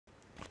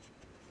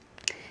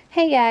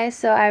Hey guys,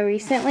 so I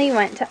recently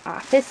went to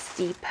Office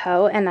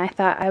Depot and I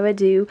thought I would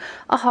do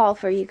a haul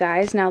for you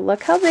guys. Now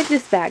look how big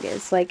this bag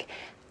is. Like,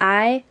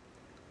 I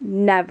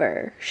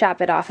never shop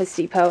at Office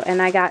Depot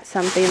and I got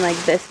something like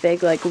this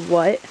big. Like,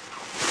 what?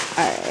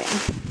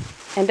 Alright.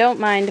 And don't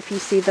mind if you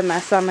see the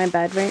mess on my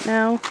bed right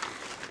now.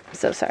 I'm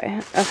so sorry.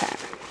 Okay.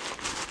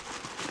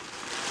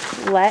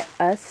 Let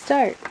us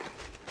start.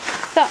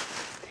 So,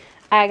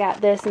 I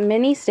got this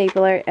mini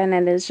stapler and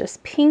it is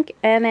just pink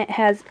and it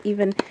has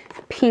even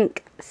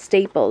pink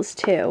staples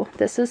too.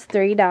 This is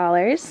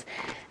 $3.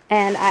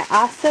 And I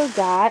also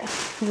got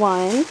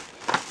one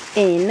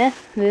in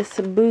this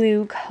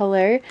blue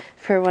color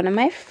for one of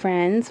my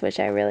friends, which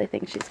I really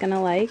think she's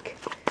gonna like.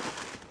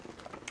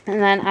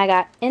 And then I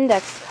got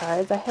index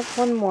cards. I have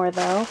one more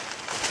though.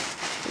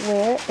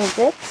 Where is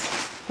it?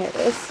 Here it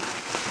is.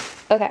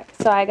 Okay,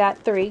 so I got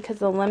 3 because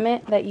the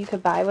limit that you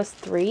could buy was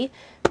 3,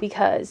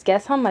 because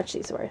guess how much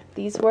these were?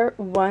 These were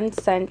 1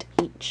 cent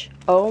each.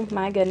 Oh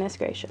my goodness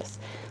gracious.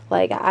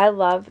 Like, I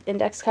love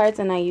index cards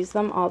and I use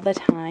them all the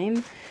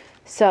time.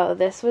 So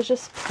this was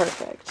just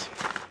perfect.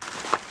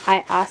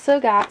 I also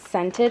got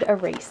scented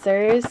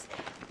erasers.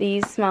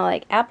 These smell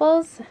like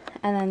apples,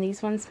 and then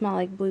these ones smell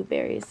like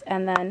blueberries.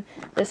 And then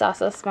this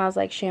also smells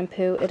like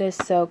shampoo. It is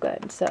so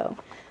good. So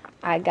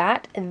I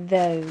got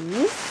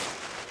those.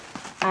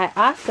 I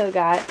also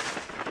got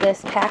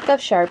this pack of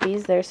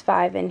Sharpies. There's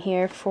 5 in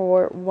here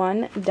for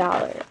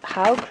 $1.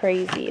 How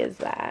crazy is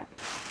that?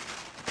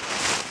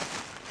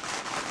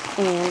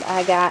 And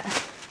I got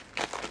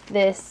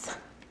this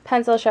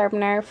pencil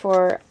sharpener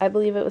for, I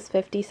believe it was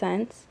 50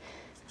 cents,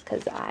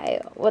 because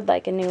I would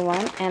like a new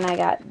one. And I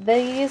got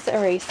these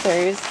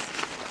erasers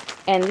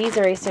and these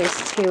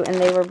erasers too, and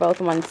they were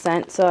both 1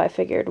 cent, so I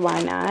figured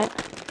why not.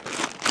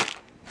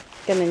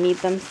 Gonna need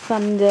them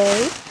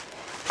someday.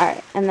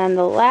 Alright, and then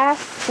the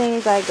last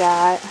things I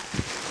got,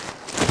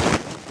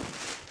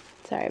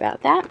 sorry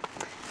about that,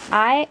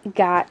 I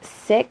got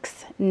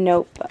 6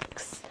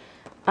 notebooks.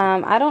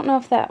 I don't know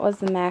if that was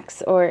the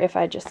max or if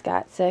I just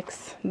got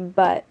 6,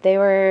 but they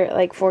were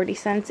like 40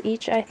 cents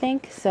each, I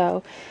think,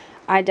 so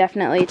I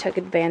definitely took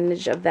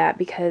advantage of that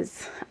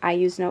because I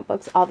use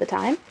notebooks all the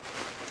time.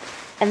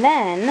 And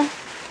then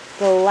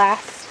the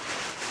last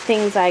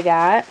things I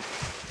got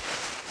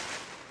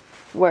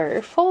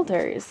were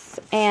folders,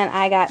 and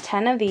I got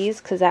 10 of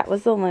these because that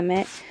was the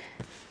limit.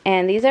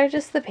 And these are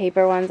just the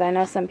paper ones. I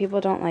know some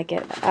people don't like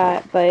it,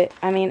 but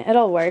I mean,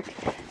 it'll work.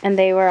 And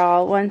they were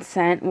all 1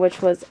 cent,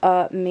 which was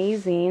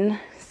amazing.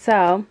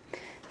 So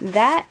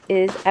that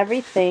is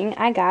everything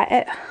I got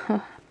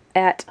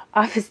at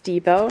Office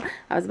Depot.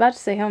 I was about to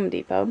say Home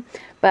Depot,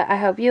 but I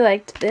hope you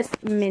liked this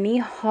mini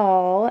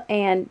haul,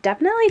 and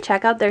definitely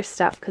check out their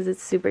stuff because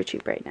it's super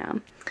cheap right now.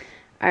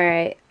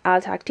 Alright,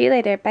 I'll talk to you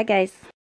later. Bye guys.